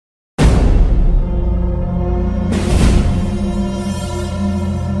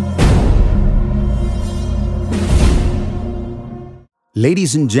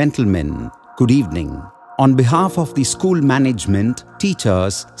Ladies and gentlemen, good evening. On behalf of the school management,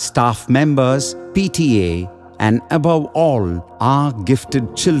 teachers, staff members, PTA, and above all, our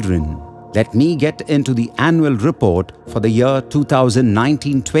gifted children, let me get into the annual report for the year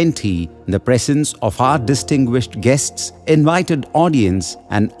 2019-20 in the presence of our distinguished guests, invited audience,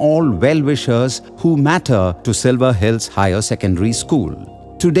 and all well-wishers who matter to Silver Hills Higher Secondary School.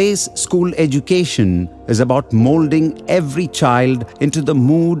 Today's school education is about molding every child into the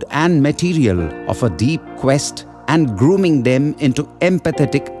mood and material of a deep quest and grooming them into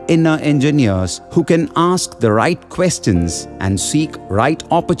empathetic inner engineers who can ask the right questions and seek right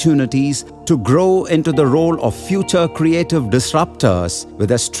opportunities to grow into the role of future creative disruptors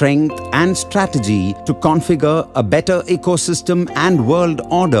with a strength and strategy to configure a better ecosystem and world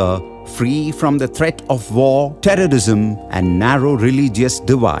order free from the threat of war, terrorism, and narrow religious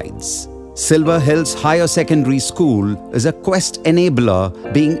divides. Silver Hills Higher Secondary School is a quest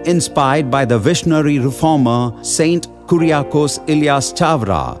enabler being inspired by the visionary reformer Saint Kuryakos Ilyas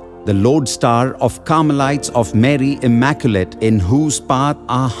Chavra, the lodestar of Carmelites of Mary Immaculate, in whose path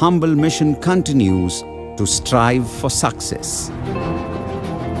our humble mission continues to strive for success.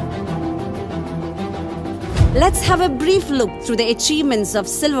 Let's have a brief look through the achievements of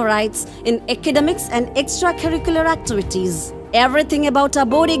Silverites in academics and extracurricular activities. Everything about our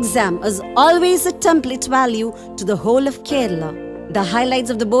board exam is always a template value to the whole of Kerala. The highlights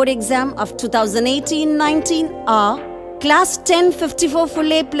of the board exam of 2018-19 are Class 10 54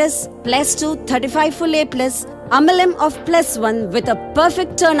 full A+, Plus 2 35 full A+, AMALA of +1 with a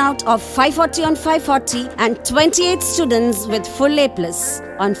perfect turnout of 540 on 540 and 28 students with full A+.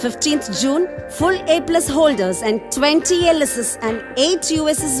 On 15th June, full A+ holders and 20 LSS and 8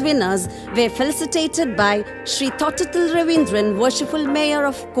 USS winners were felicitated by Shri Thottathil Ravindran, Worshipful Mayor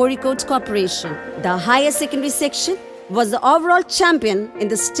of Kozhikode Corporation. The higher secondary section was the overall champion in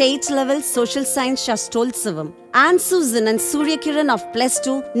the state-level social science Shastoltsavam. Anne Susan and Surya Kiran of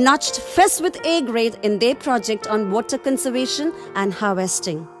 +2 notched first with A grade in their project on water conservation and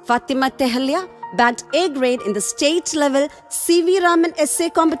harvesting. Fatima Tehalia bagged A grade in the state-level C.V. Raman essay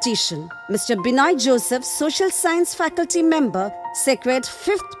competition. Mr. Binoy Joseph, social science faculty member, secured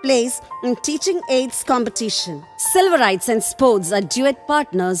 5th place in teaching aids competition. Silverites and sports are duet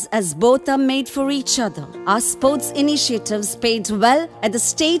partners as both are made for each other. Our sports initiatives paid well at the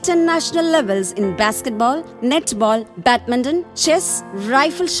state and national levels in basketball, netball, badminton, chess,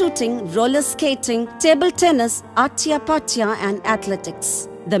 rifle shooting, roller skating, table tennis, Atya Patya, and athletics.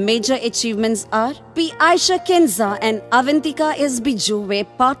 The major achievements are P. Aisha Kenza and Avantika S.BIJU were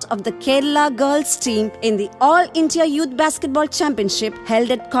part of the Kerala girls team in the All India Youth Basketball Championship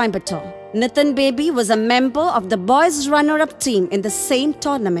held at Coimbatore. Nitin Baby was a member of the boys runner-up team in the same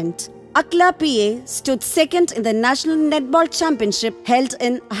tournament. Akla PA stood second in the National Netball Championship held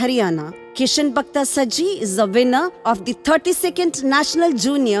in Haryana. Kishan Bhakta Saji is the winner of the 32nd National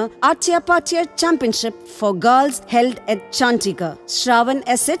Junior Atya Patya Championship for girls held at Chandigarh. Shravan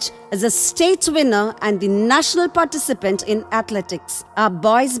SH is a state winner and the national participant in athletics. Our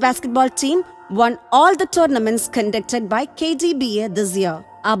boys basketball team won all the tournaments conducted by KDBA this year.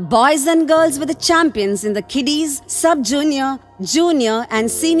 Our boys and girls were the champions in the kiddies, sub-junior, junior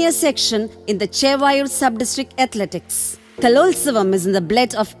and senior section in the Chevayur sub-district athletics. Kalolsavam is in the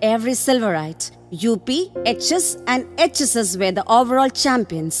blood of every Silverite. UP, HS and HSS were the overall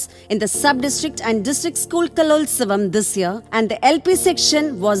champions in the sub-district and district school Kalolsavam this year, and the LP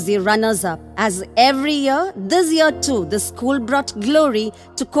section was the runners-up. As every year, this year too, the school brought glory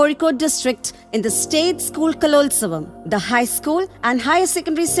to Kozhikode district in the state school Kalolsavam. The high school and higher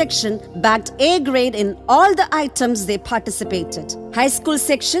secondary section bagged A grade in all the items they participated. High school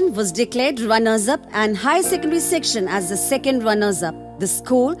section was declared runners-up and high secondary section as the second runners-up. The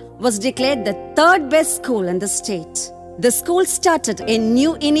school was declared the 3rd best school in the state. The school started a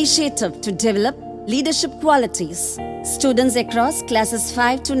new initiative to develop leadership qualities. Students across classes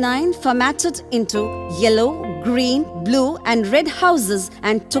 5 to 9 formatted into yellow, green, blue and red houses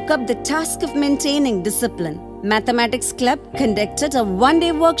and took up the task of maintaining discipline. Mathematics Club conducted a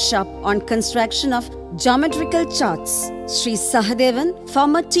one-day workshop on construction of geometrical charts. Sri Sahadevan,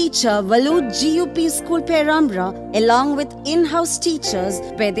 former teacher, Valud GUP School Perambra, along with in-house teachers,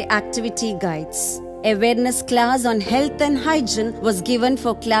 were the activity guides. Awareness class on health and hygiene was given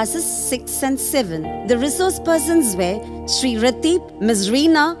for classes 6 and 7. The resource persons were Sri Ratip, Ms.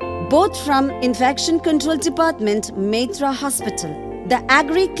 Reena, both from Infection Control Department, Maitra Hospital. The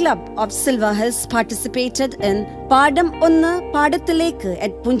Agri Club of Silver Hills participated in Padam Unna Padathalekku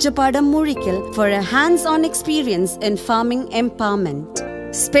at Punjapadam Murikal for a hands-on experience in farming empowerment.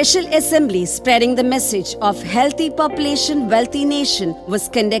 Special assembly spreading the message of healthy population, wealthy nation was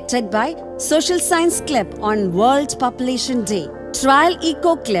conducted by Social Science Club on World Population Day. Trial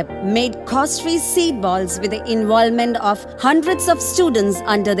Eco Club made cost-free seed balls with the involvement of hundreds of students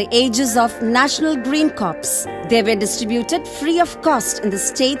under the aegis of National Green Corps. They were distributed free of cost in the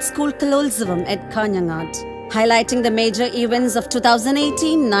State School Kalolsavam at Kanyanad. Highlighting the major events of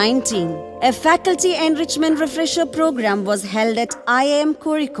 2018-19, a faculty enrichment refresher program was held at IIM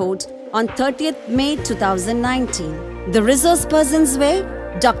Kozhikode on 30th May 2019. The resource persons were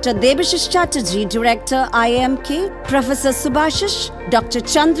Dr. Debashish Chatterjee, Director IIMK, Professor Subhashish, Dr.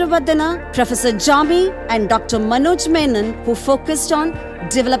 Chandravardhana, Professor Jami, and Dr. Manoj Menon, who focused on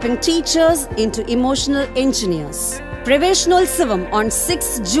developing teachers into emotional engineers. Praveshnolsavam on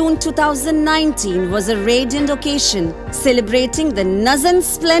 6 June 2019 was a radiant occasion celebrating the Nazan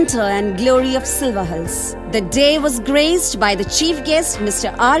splendor and glory of Silver Hills. The day was graced by the chief guest Mr.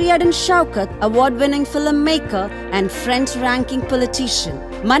 Hr.Sec.School, award-winning filmmaker and front-ranking politician.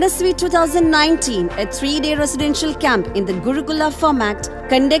 Manasvi 2019, a 3-day residential camp in the Gurukula format,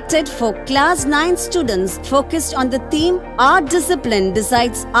 conducted for Class 9 students focused on the theme Our Discipline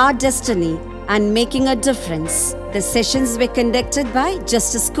Decides Our Destiny and Making a Difference. The sessions were conducted by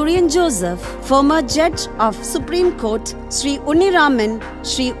Justice Kurian Joseph, former judge of Supreme Court, Sri Unniraman,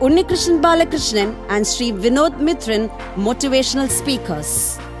 Sri Unnikrishnan Balakrishnan, and Sri Vinod Mithran, motivational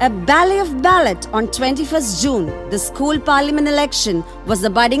speakers. A ballet of ballot on 21st June, the school parliament election was the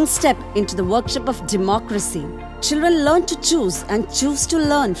budding step into the workshop of democracy. Children learn to choose and choose to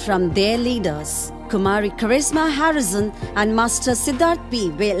learn from their leaders. Kumari Charisma Harrison and Master Siddharth P.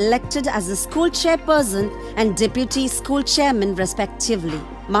 were elected as the school chairperson and deputy school chairman respectively.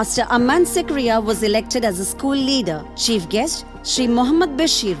 Master Aman Sekriya was elected as a school leader. Chief guest Sri Muhammad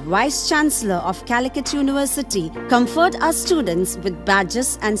Bashir, Vice Chancellor of Calicut University, conferred our students with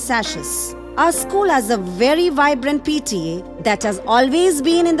badges and sashes. Our school has a very vibrant PTA that has always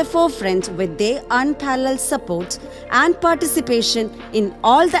been in the forefront with their unparalleled support and participation in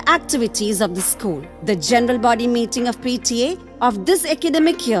all the activities of the school. The general body meeting of PTA of this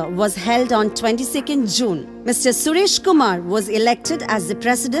academic year was held on 22nd June. Mr. Suresh Kumar was elected as the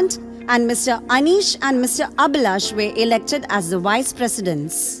president and Mr. Anish and Mr. Abhilash were elected as the vice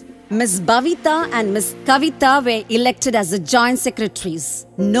presidents. Ms. Bhavita and Ms. Kavita were elected as the joint secretaries.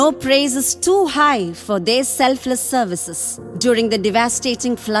 No praise is too high for their selfless services during the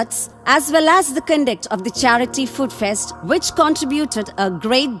devastating floods, as well as the conduct of the Charity Food Fest, which contributed a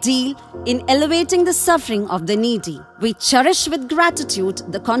great deal in elevating the suffering of the needy. We cherish with gratitude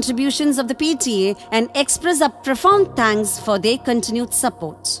the contributions of the PTA and express our profound thanks for their continued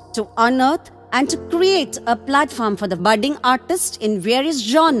support. To unearth and to create a platform for the budding artists in various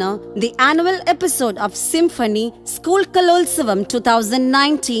genres, the annual episode of Symphony School Kalolsavam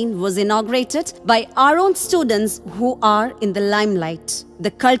 2019 was inaugurated by our own students who are in the limelight.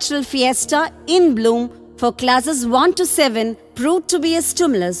 The cultural fiesta in bloom for classes 1 to 7 proved to be a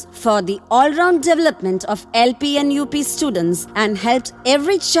stimulus for the all-round development of LP and UP students and helped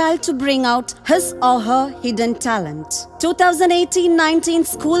every child to bring out his or her hidden talent. 2018-19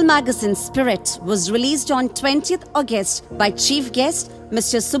 school magazine Spirit was released on 20th August by chief guest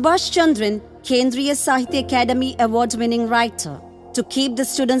Mr. Subhash Chandran, Kendriya Sahitya Academy award-winning writer. To keep the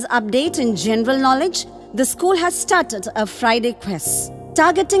students updated in general knowledge, the school has started a Friday quiz.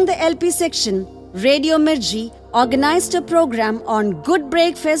 Targeting the LP section, Radio Mirji organized a program on good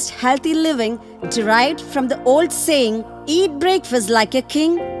breakfast, healthy living derived from the old saying, eat breakfast like a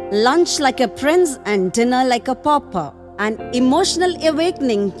king, lunch like a prince and dinner like a pauper. An emotional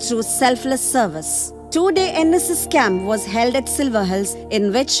awakening through selfless service. 2-day NSS camp was held at Silver Hills,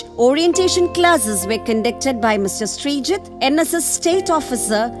 in which orientation classes were conducted by Mr. Sreejith, NSS State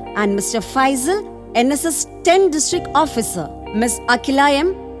Officer, and Mr. Faisal, NSS 10 District Officer. Ms.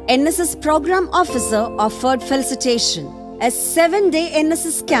 Akilayam, NSS Program Officer, offered felicitation. A 7-day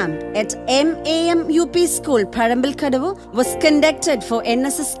NSS camp at MAMUP School, Parambalkadavu, was conducted for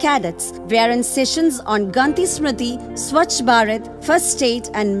NSS cadets, wherein sessions on Gandhi Smriti, Swachh Bharat, First Aid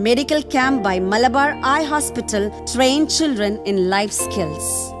and Medical Camp by Malabar Eye Hospital trained children in life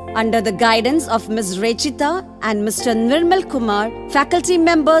skills. Under the guidance of Ms. Rechita and Mr. Nirmal Kumar, faculty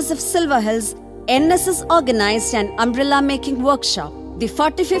members of Silver Hills, NSS organized an umbrella-making workshop. The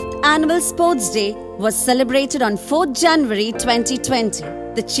 45th Annual Sports Day was celebrated on 4th January 2020.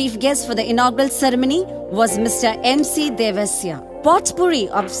 The chief guest for the inaugural ceremony was Mr. M.C. Devasya. Potpourri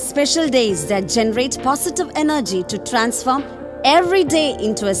of special days that generate positive energy to transform every day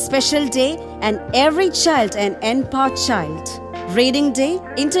into a special day and every child an empowered child. Reading Day,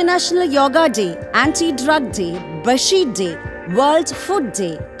 International Yoga Day, Anti-Drug Day, Bashir Day, World Food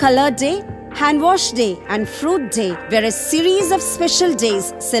Day, Color Day, Hand Wash Day and Fruit Day were a series of special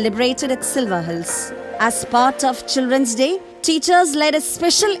days celebrated at Silver Hills. As part of Children's Day, teachers led a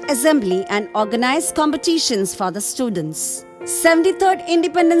special assembly and organized competitions for the students. 73rd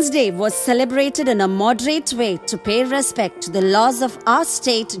Independence Day was celebrated in a moderate way to pay respect to the laws of our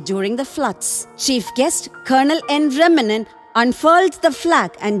state during the floods. Chief guest Colonel N. Ramanan unfurled the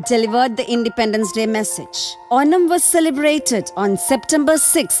flag and delivered the Independence Day message. Onam was celebrated on September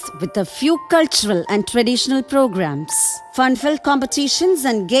 6th with a few cultural and traditional programs. Fun-filled competitions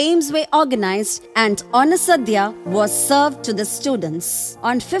and games were organized and Onasadhya was served to the students.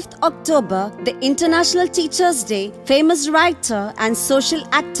 On 5th October, the International Teachers' Day, famous writer and social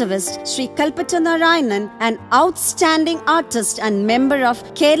activist Sri Kalpata Narayanan, an outstanding artist and member of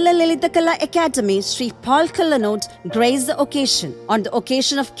Kerala Lalitakala Academy, Sri Paul Kallanod, graced the occasion. On the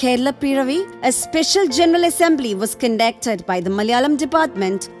occasion of Kerala Piravi, a special general assembly was conducted by the Malayalam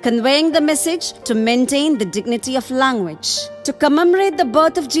department, conveying the message to maintain the dignity of language. To commemorate the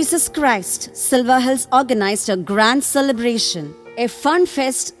birth of Jesus Christ, Silver Hills organized a grand celebration. A fun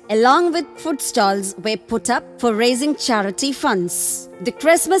fest along with food stalls were put up for raising charity funds. The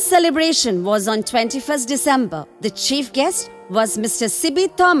Christmas celebration was on 21st December. The chief guest was Mr. Sibi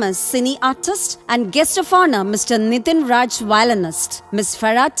Thomas, cine artist, and guest of honor Mr. Nitin Raj, violinist, Ms.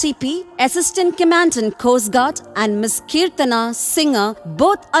 Farah TP, Assistant Commandant Coast Guard, and Ms. Kirtana, singer,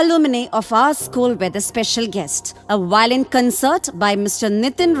 both alumni of our school were the special guest. A violin concert by Mr.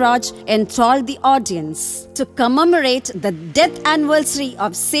 Nitin Raj enthralled the audience. To commemorate the death anniversary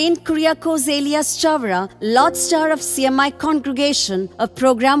of Saint Kyriakos Elias Chavra, Lord Star of CMI Congregation, a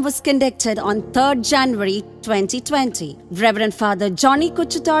program was conducted on 3rd January 2020. Reverend Father Johnny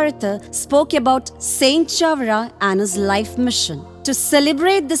Kuchutaratha spoke about Saint Chavra and his life mission. To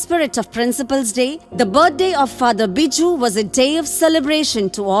celebrate the spirit of Principal's Day, the birthday of Father Biju was a day of celebration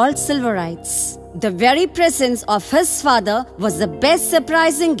to all Silverites. The very presence of his father was the best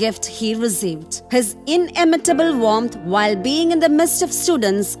surprising gift he received. His inimitable warmth while being in the midst of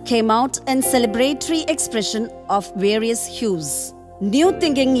students came out in celebratory expression of various hues. New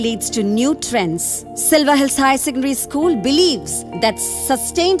thinking leads to new trends. Silver Hills High-Secondary School believes that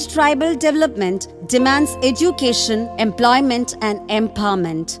sustained tribal development demands education, employment and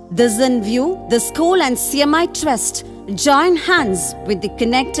empowerment. This in view, the school and CMI Trust join hands with the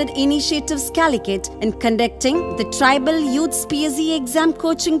Connected Initiatives Calicut in conducting the Tribal Youth PSE exam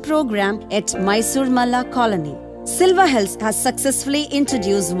coaching program at Mysore Malla Colony. Silver Hills has successfully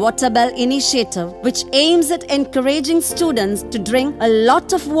introduced Water Bell initiative, which aims at encouraging students to drink a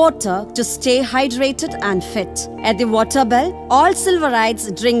lot of water to stay hydrated and fit. At the Water Bell, all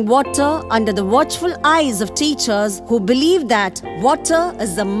Silverites drink water under the watchful eyes of teachers who believe that water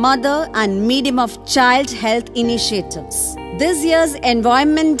is the mother and medium of child health initiatives. This year's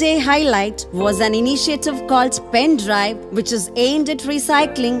Environment Day highlight was an initiative called Pen Drive, which is aimed at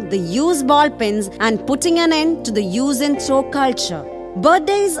recycling the used ball pens and putting an end to the use and throw culture.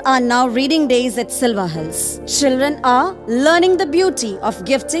 Birthdays are now reading days at Silver Hills. Children are learning the beauty of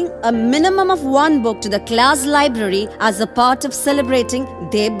gifting a minimum of one book to the class library as a part of celebrating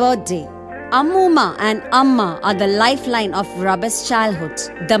their birthday. Ammuma and Amma are the lifeline of robust childhood.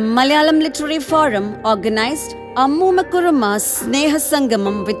 The Malayalam Literary Forum organized Ammuma Kurumma's Sneha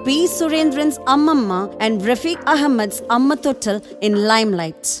Sangamam with P. Surendran's Ammamma and Rafiq Ahmed's Amma Total in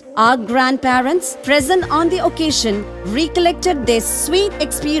limelight. Our grandparents present on the occasion recollected their sweet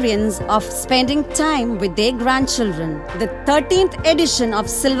experience of spending time with their grandchildren. The 13th edition of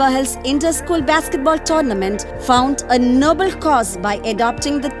Silver Hills Inter-School Basketball Tournament found a noble cause by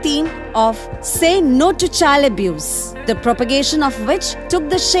adopting the theme of Say No to Child Abuse, the propagation of which took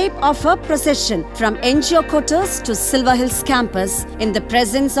the shape of a procession from NGO quarters to Silver Hills campus in the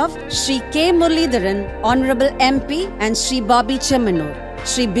presence of Sri K. Muralidharan, Honorable MP and Sri Bobby Chemanur,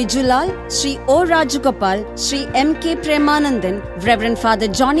 Sri Bijulal, Sri O. Rajagopal, Sri M.K. Premanandan, Reverend Father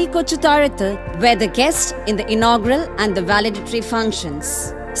Johnny Kochutaratha were the guests in the inaugural and the valedictory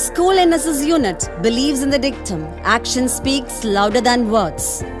functions. School NSS unit believes in the dictum, action speaks louder than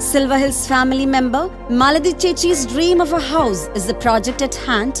words. Silver Hills family member Maladi Chechi's dream of a house is the project at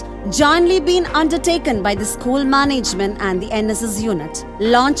hand, jointly being undertaken by the school management and the NSS unit.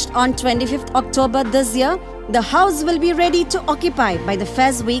 Launched on 25th October this year, the house will be ready to occupy by the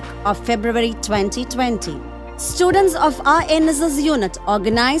first week of February 2020. Students of our NSS unit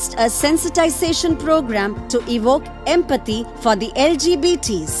organized a sensitization program to evoke empathy for the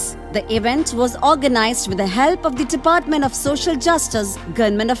LGBTs. The event was organized with the help of the Department of Social Justice,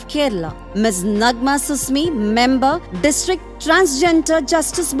 Government of Kerala. Ms. Nagma Susmi, Member, District Transgender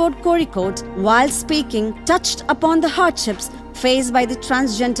Justice Board, Kozhikode, while speaking, touched upon the hardships faced by the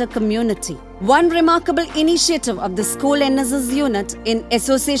transgender community. One remarkable initiative of the school NSS unit in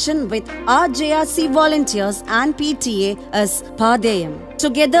association with RJRC volunteers and PTA is Padeyam.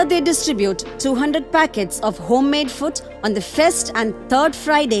 Together they distribute 200 packets of homemade food on the first and third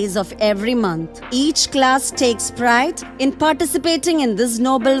Fridays of every month. Each class takes pride in participating in this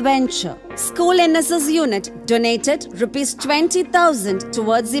noble venture. School NSS unit donated Rs 20,000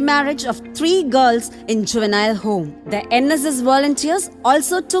 towards the marriage of 3 girls in juvenile home. The NSS volunteers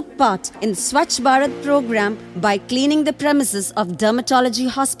also took part in Swachh Bharat program by cleaning the premises of Dermatology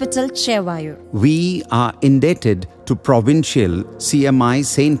Hospital, Chevayur. We are indebted to Provincial CMI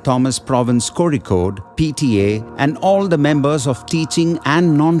St. Thomas Province Kozhikode, PTA and all the members of teaching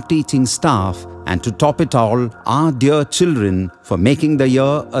and non-teaching staff, and to top it all, our dear children for making the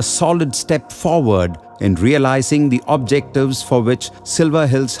year a solid step forward in realizing the objectives for which Silver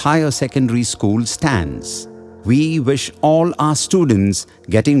Hills Higher Secondary School stands. We wish all our students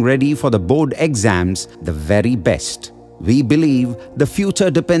getting ready for the board exams the very best. We believe the future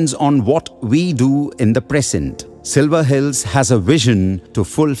depends on what we do in the present. Silver Hills has a vision to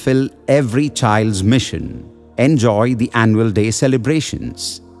fulfill every child's mission. Enjoy the annual day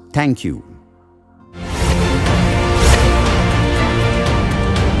celebrations. Thank you.